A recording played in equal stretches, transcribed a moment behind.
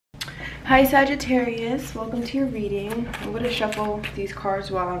Hi Sagittarius, welcome to your reading. I'm going to shuffle these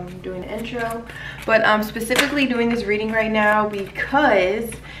cards while I'm doing the intro, but I'm specifically doing this reading right now because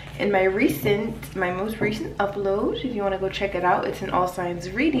in my most recent upload, if you want to go check it out, it's an all signs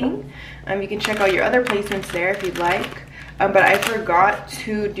reading. You can check out your other placements there if you'd like, but I forgot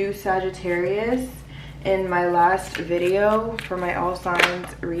to do Sagittarius in my last video for my all signs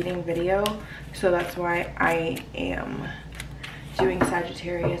reading video, so that's why I am doing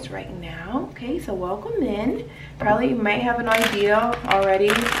Sagittarius right now. Okay, so welcome in. Probably you might have an idea already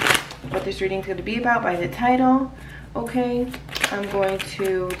what this reading is going to be about by the title. Okay, I'm going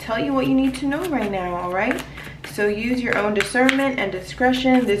to tell you what you need to know right now. All right, so use your own discernment and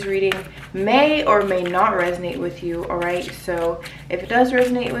discretion. This reading may or may not resonate with you. All right, so if it does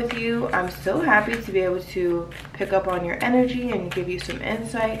resonate with you, I'm so happy to be able to pick up on your energy and give you some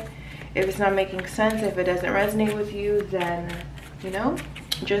insight. If it's not making sense, if it doesn't resonate with you, then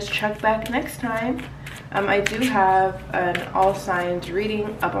just check back next time. I do have an all signs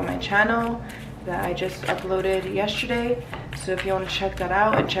reading up on my channel that I just uploaded yesterday, so if you want to check that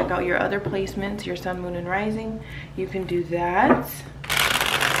out and check out your other placements, your sun, moon, and rising, you can do that.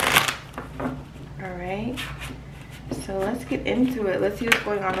 All right, so let's get into it. Let's see what's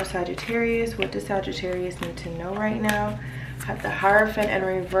going on with Sagittarius. What does Sagittarius need to know right now? Have the Hierophant in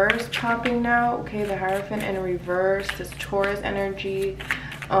reverse popping now. Okay, the Hierophant in reverse, this Taurus energy,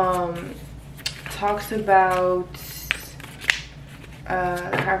 talks about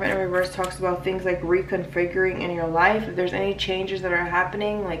the Hierophant in reverse talks about things like reconfiguring in your life. If there's any changes that are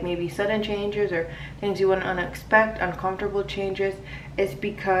happening, like maybe sudden changes or things you wouldn't expect, uncomfortable changes, it's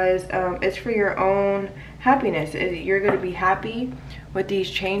because it's for your own happiness. You're going to be happy with these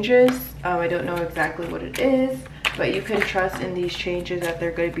changes. I don't know exactly what it is, but you can trust in these changes that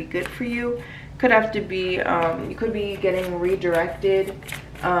they're going to be good for you. Could have to be you could be getting redirected.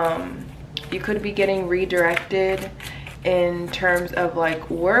 You could be getting redirected in terms of like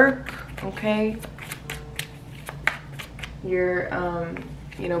work. Okay, you're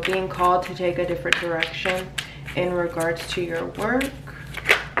being called to take a different direction in regards to your work.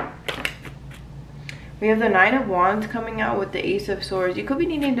 We have the Nine of Wands coming out with the Ace of Swords. You could be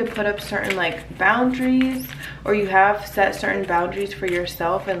needing to put up certain like boundaries, or you have set certain boundaries for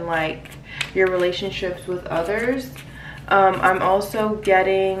yourself and like your relationships with others. I'm also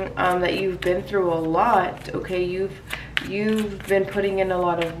getting that you've been through a lot. Okay, you've been putting in a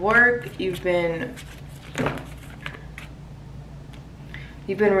lot of work. You've been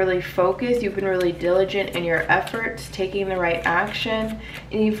really focused, you've been really diligent in your efforts, taking the right action,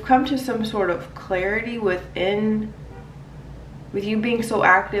 and you've come to some sort of clarity with you being so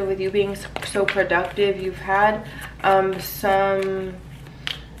active, with you being so productive. You've had some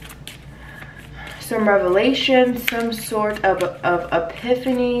revelation, some sort of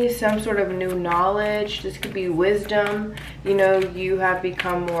epiphany, some sort of new knowledge. This could be wisdom. You have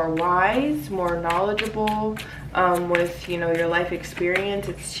become more wise, more knowledgeable with your life experience.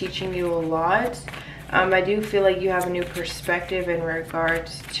 It's teaching you a lot. I do feel like you have a new perspective in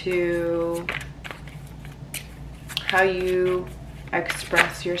regards to how you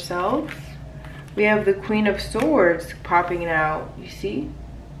express yourself. We have the Queen of Swords popping out. You see?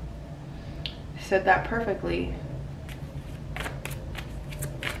 Said that perfectly.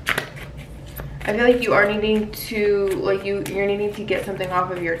 I feel like you are needing to you're needing to get something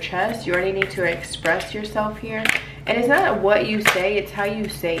off of your chest. You are needing to express yourself here, and it's not what you say, it's how you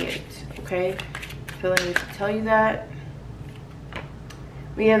say it. Okay, I feel like I need to tell you that.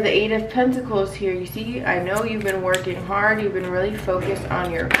 We have the Eight of Pentacles here. You see, I know you've been working hard, you've been really focused on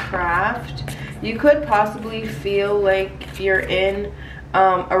your craft. You could possibly feel like you're in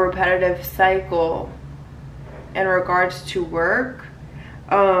a repetitive cycle in regards to work,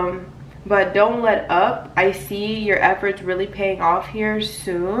 but don't let up. I see your efforts really paying off here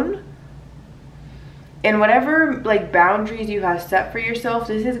soon, and whatever like boundaries you have set for yourself,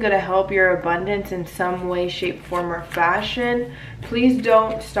 this is going to help your abundance in some way, shape, form, or fashion. Please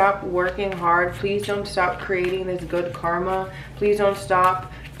don't stop working hard. Please don't stop creating this good karma. Please don't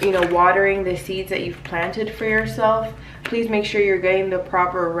stop watering the seeds that you've planted for yourself. Please make sure you're getting the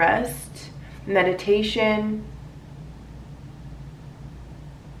proper rest, meditation.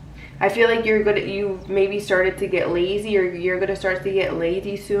 I feel like you've maybe started to get lazy, or you're gonna start to get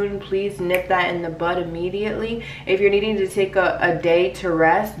lazy soon. Please nip that in the bud immediately. If you're needing to take a day to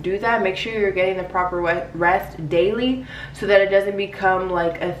rest, do that. Make sure you're getting the proper rest daily, so that it doesn't become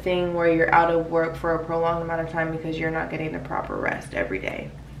like a thing where you're out of work for a prolonged amount of time because you're not getting the proper rest every day.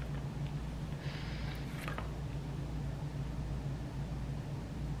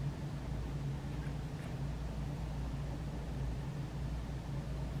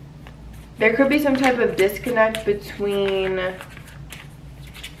 there could be some type of disconnect between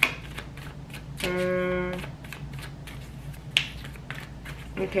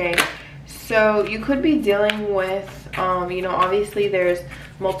okay, so you could be dealing with you know, obviously there's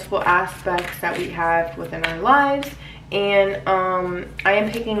multiple aspects that we have within our lives, and I am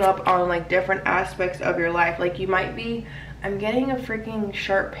picking up on like different aspects of your life. Like you might be, I'm getting a freaking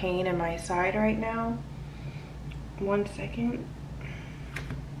sharp pain in my side right now. 1 second.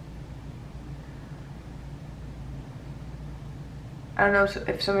 I don't know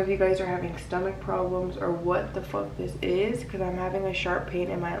if some of you guys are having stomach problems or what the fuck this is, because I'm having a sharp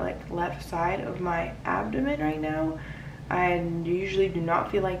pain in my like left side of my abdomen right now. I usually do not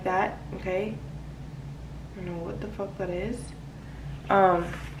feel like that, okay? I don't know what the fuck that is.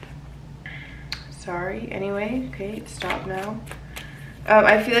 Sorry, anyway, okay, stop now.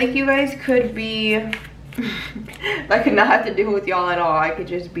 I feel like you guys could be, I could not have to deal with y'all at all. I could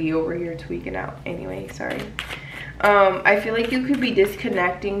just be over here tweaking out. Anyway, sorry. I feel like you could be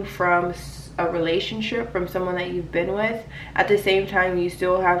disconnecting from a relationship, from someone that you've been with. At the same time, you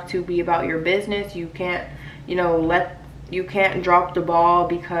still have to be about your business. You can't, you know, you can't drop the ball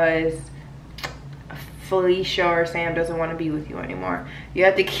because Felicia or Sam doesn't want to be with you anymore. You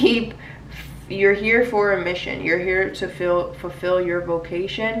have to keep, you're here for a mission. You're here to fulfill your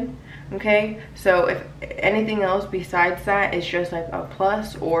vocation. Okay, so if anything else besides that is just like a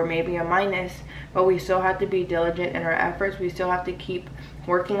plus or maybe a minus, but we still have to be diligent in our efforts. We still have to keep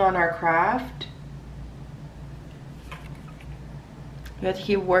working on our craft. We have to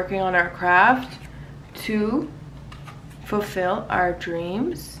keep working on our craft to fulfill our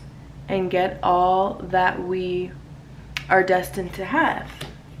dreams and get all that we are destined to have.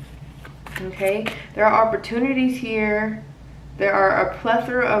 Okay, there are opportunities here. There are a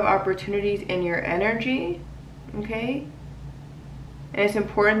plethora of opportunities in your energy, okay? And it's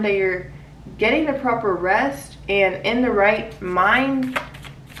important that you're getting the proper rest and in the right mindset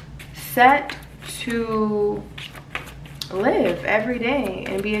to live every day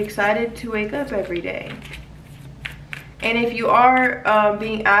and be excited to wake up every day. And if you are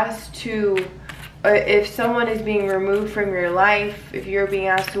being asked to, if someone is being removed from your life, if you're being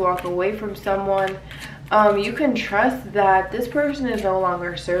asked to walk away from someone, you can trust that this person is no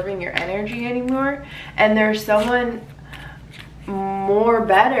longer serving your energy anymore, and there's someone more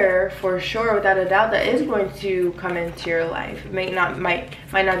better for sure, without a doubt, that is going to come into your life. It might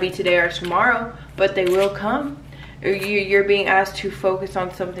not be today or tomorrow, but they will come. You're being asked to focus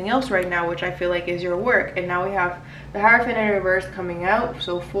on something else right now, which I feel like is your work. And now we have the Hierophant in reverse coming out,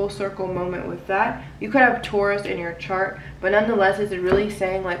 so full circle moment with that. You could have Taurus in your chart, but nonetheless, it's really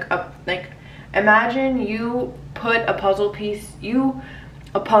saying like imagine you put a puzzle piece,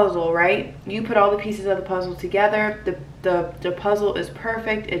 a puzzle, right? You put all the pieces of the puzzle together. The puzzle is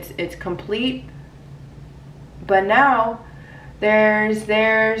perfect. It's complete. But now there's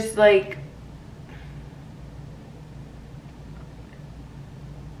like,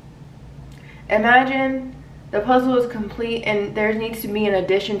 imagine the puzzle is complete and there needs to be an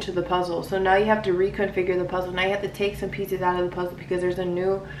addition to the puzzle. So now you have to reconfigure the puzzle. Now you have to take some pieces out of the puzzle because there's a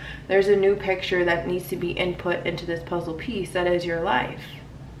new picture that needs to be input into this puzzle piece that is your life.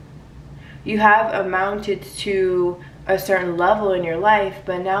 You have amounted to a certain level in your life,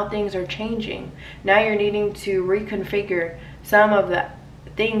 but now things are changing. Now you're needing to reconfigure some of the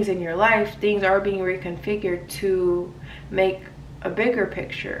things in your life. Things are being reconfigured to make a bigger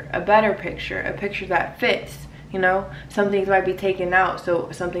picture, a better picture, a picture that fits. You know, some things might be taken out so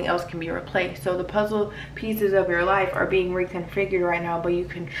something else can be replaced. So the puzzle pieces of your life are being reconfigured right now, but you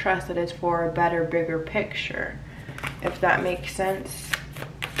can trust that it's for a better, bigger picture, if that makes sense.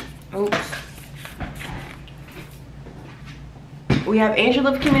 Oops. We have Angel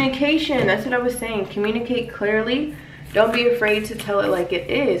of Communication. That's what I was saying. Communicate clearly. Don't be afraid to tell it like it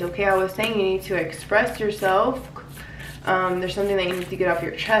is. Okay, I was saying you need to express yourself. There's something that you need to get off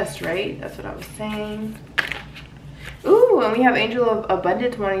your chest, right? That's what I was saying. Ooh, and we have Angel of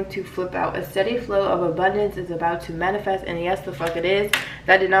Abundance wanting to flip out. A steady flow of abundance is about to manifest, and yes, the fuck it is.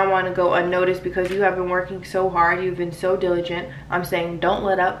 That did not want to go unnoticed because you have been working so hard. You've been so diligent. I'm saying don't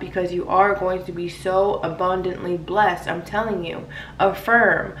let up because you are going to be so abundantly blessed. I'm telling you.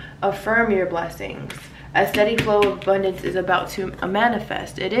 Affirm your blessings. A steady flow of abundance is about to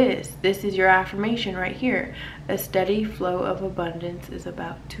manifest. It is. This is your affirmation right here. A steady flow of abundance is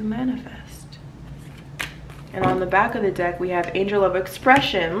about to manifest. And on the back of the deck, we have Angel of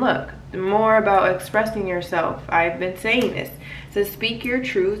Expression. Look, more about expressing yourself. I've been saying this. It says speak your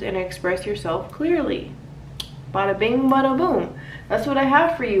truth and express yourself clearly. Bada bing, bada boom. That's what I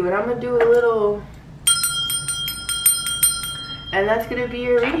have for you. And I'm going to do a little And that's gonna be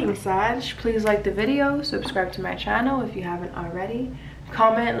your reading, Sag. Please like the video, subscribe to my channel if you haven't already.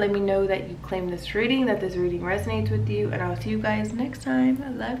 Comment, let me know that you claim this reading, that this reading resonates with you, and I'll see you guys next time. I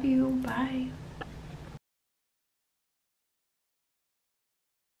love you. Bye.